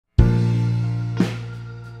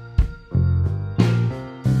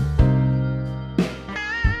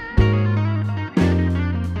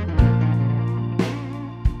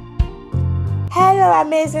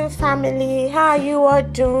amazing family, how you are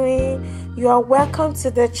doing? You are welcome to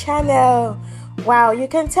the channel. Wow, you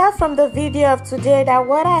can tell from the video of today that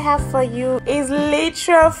what I have for you is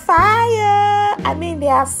literal fire. I mean, they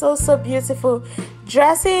are so beautiful.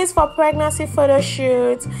 Dresses for pregnancy photo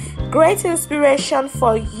shoots, great inspiration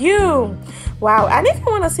for you. Wow, and if you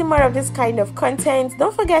want to see more of this kind of content,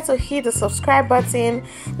 don't forget to hit the subscribe button,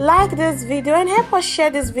 like this video, and help us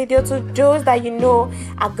share this video to those that you know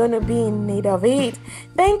are gonna be in need of it.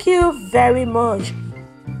 Thank you very much.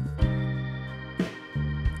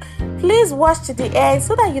 Please watch to the end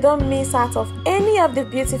so that you don't miss out of any of the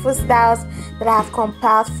beautiful styles that I have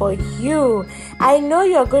compiled for you. I know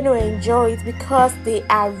you're going to enjoy it because they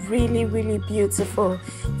are really beautiful.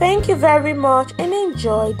 Thank you very much and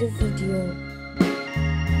enjoy the video.